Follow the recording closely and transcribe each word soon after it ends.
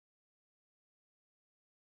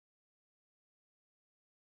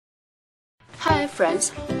Hi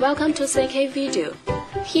friends, welcome to CK Video.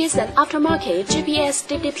 Here's an aftermarket GPS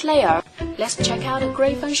DVD player. Let's check out the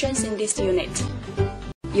great functions in this unit.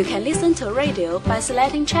 You can listen to radio by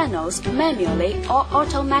selecting channels manually or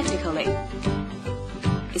automatically.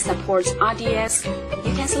 It supports RDS.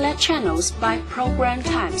 You can select channels by program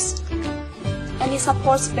types. And it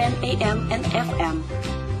supports band AM and FM.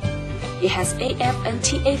 It has AF and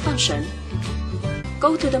TA function.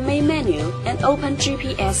 Go to the main menu and open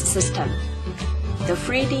GPS system. The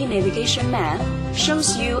 3D navigation map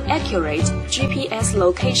shows you accurate GPS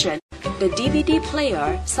location. The DVD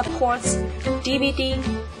player supports DVD,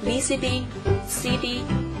 VCD, CD,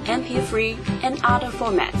 MP3, and other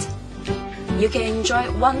formats. You can enjoy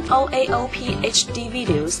 1080p HD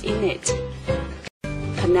videos in it.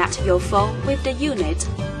 Connect your phone with the unit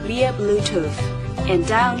via Bluetooth and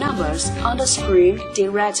dial numbers on the screen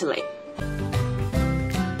directly.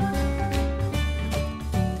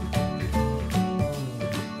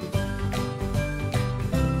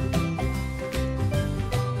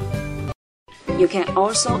 You can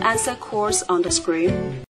also answer calls on the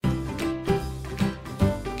screen.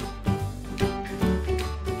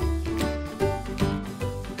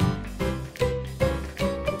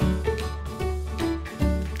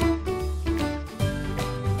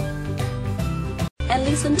 And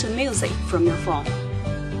listen to music from your phone.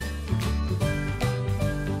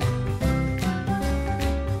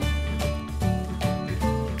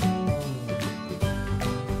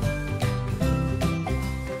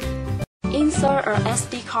 Insert an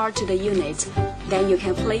SD card to the unit, then you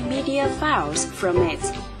can play media files from it.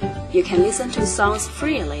 You can listen to songs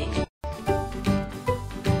freely.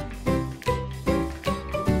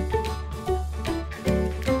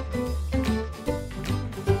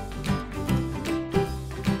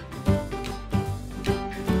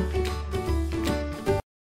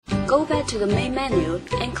 Go back to the main menu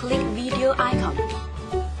and click video icon.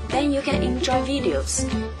 Then you can enjoy videos.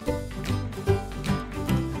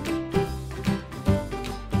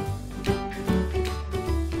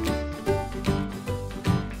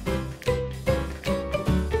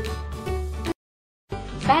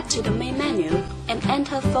 Back to the main menu and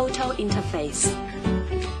enter photo interface.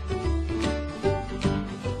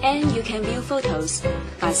 And you can view photos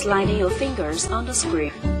by sliding your fingers on the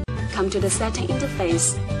screen. Come to the setting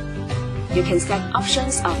interface. You can set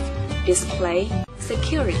options of display,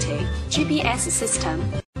 security, GPS system,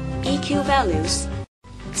 EQ values,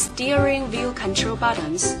 steering wheel control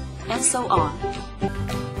buttons, and so on.